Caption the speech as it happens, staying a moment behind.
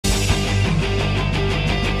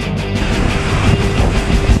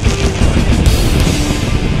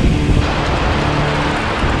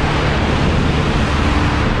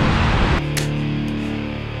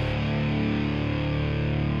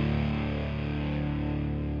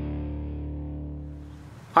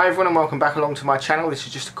Hi everyone and welcome back along to my channel. This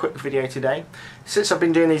is just a quick video today. Since I've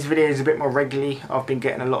been doing these videos a bit more regularly, I've been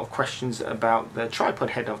getting a lot of questions about the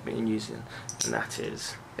tripod head I've been using, and that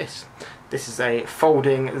is this. This is a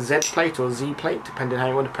folding Z plate or Z plate, depending how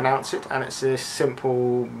you want to pronounce it, and it's a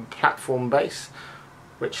simple platform base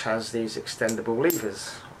which has these extendable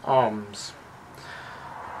levers, arms.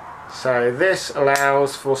 So this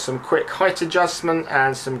allows for some quick height adjustment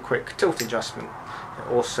and some quick tilt adjustment. It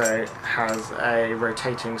also has a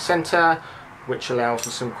rotating centre which allows for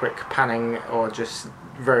some quick panning or just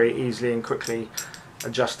very easily and quickly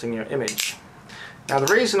adjusting your image. Now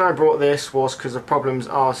the reason I brought this was because of problems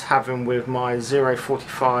I was having with my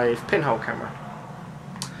 0.45 pinhole camera.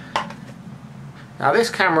 Now this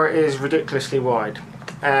camera is ridiculously wide,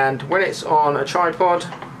 and when it's on a tripod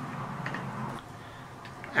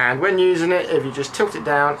and when using it, if you just tilt it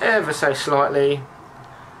down ever so slightly,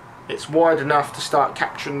 it's wide enough to start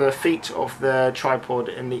capturing the feet of the tripod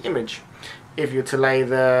in the image. If you're to lay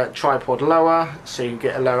the tripod lower, so you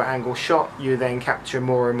get a lower angle shot, you then capture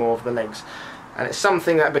more and more of the legs. And it's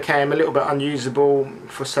something that became a little bit unusable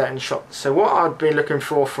for certain shots. So what I'd been looking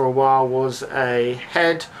for a while was a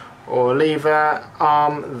head or lever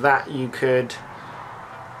arm that you could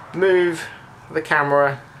move the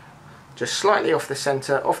camera just slightly off the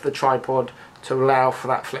center, off the tripod, to allow for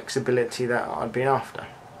that flexibility that I'd been after.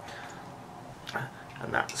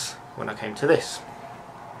 And that's when I came to this.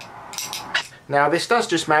 Now this does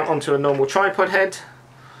just mount onto a normal tripod head,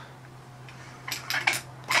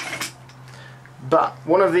 but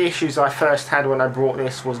one of the issues I first had when I brought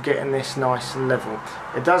this was getting this nice and level.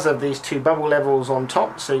 It does have these two bubble levels on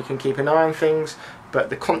top so you can keep an eye on things, but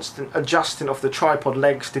the constant adjusting of the tripod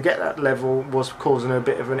legs to get that level was causing a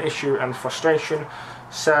bit of an issue and frustration,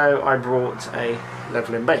 so I brought a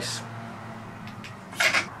leveling base.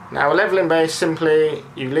 Now a leveling base, simply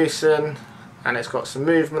you loosen and it's got some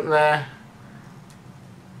movement there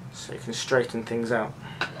so you can straighten things out.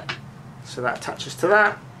 So that attaches to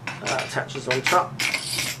that attaches on top.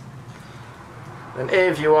 Then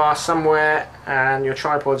if you are somewhere and your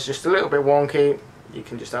tripod's just a little bit wonky, you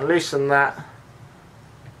can just unloosen that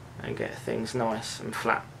and get things nice and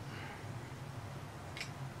flat.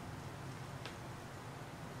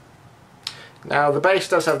 Now the base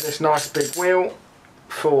does have this nice big wheel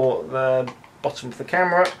for the bottom of the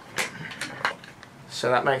camera,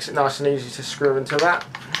 so that makes it nice and easy to screw into that.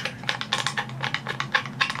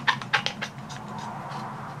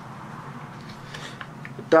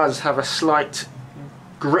 It does have a slight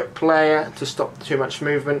grip layer to stop too much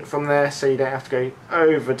movement from there, so you don't have to go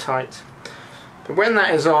over tight. But when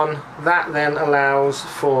that is on, that then allows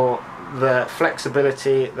for the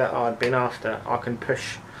flexibility that I'd been after. I can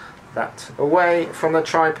push that away from the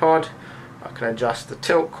tripod, I can adjust the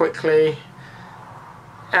tilt quickly,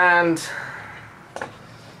 and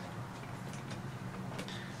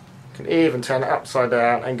can even turn it upside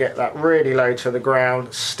down and get that really low to the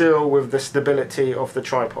ground, still with the stability of the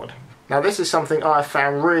tripod. Now this is something I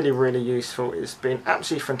found really useful. It's been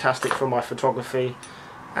absolutely fantastic for my photography,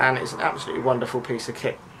 and it's an absolutely wonderful piece of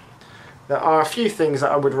kit. There are a few things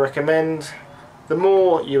that I would recommend. The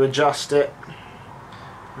more you adjust it,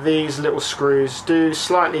 these little screws do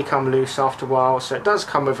slightly come loose after a while, so it does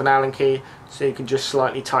come with an Allen key, so you can just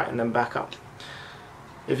slightly tighten them back up.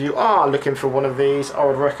 If you are looking for one of these, I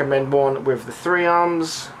would recommend one with the 3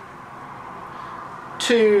 arms.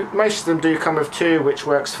 Most of them do come with 2, which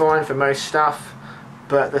works fine for most stuff,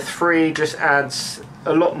 but the 3 just adds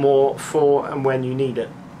a lot more for and when you need it.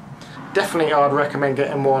 Definitely I would recommend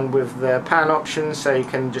getting one with the pan option, so you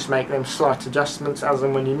can just make them slight adjustments as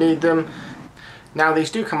and when you need them. Now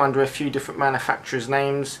these do come under a few different manufacturers'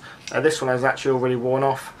 names. This one is actually already worn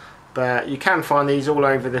off, but you can find these all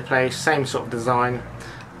over the place, same sort of design,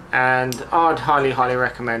 and I'd highly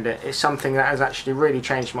recommend it. It's something that has actually really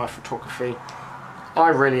changed my photography. I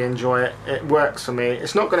really enjoy it, it works for me.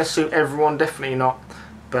 It's not going to suit everyone, definitely not,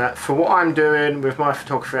 but for what I'm doing with my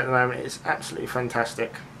photography at the moment, it's absolutely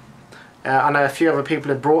fantastic. I know a few other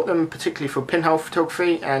people have brought them, particularly for pinhole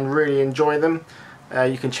photography, and really enjoy them.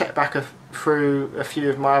 You can check back through a few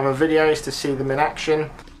of my other videos to see them in action.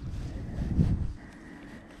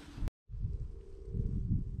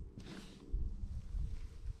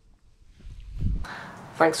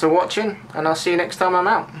 Thanks for watching, and I'll see you next time I'm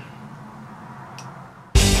out.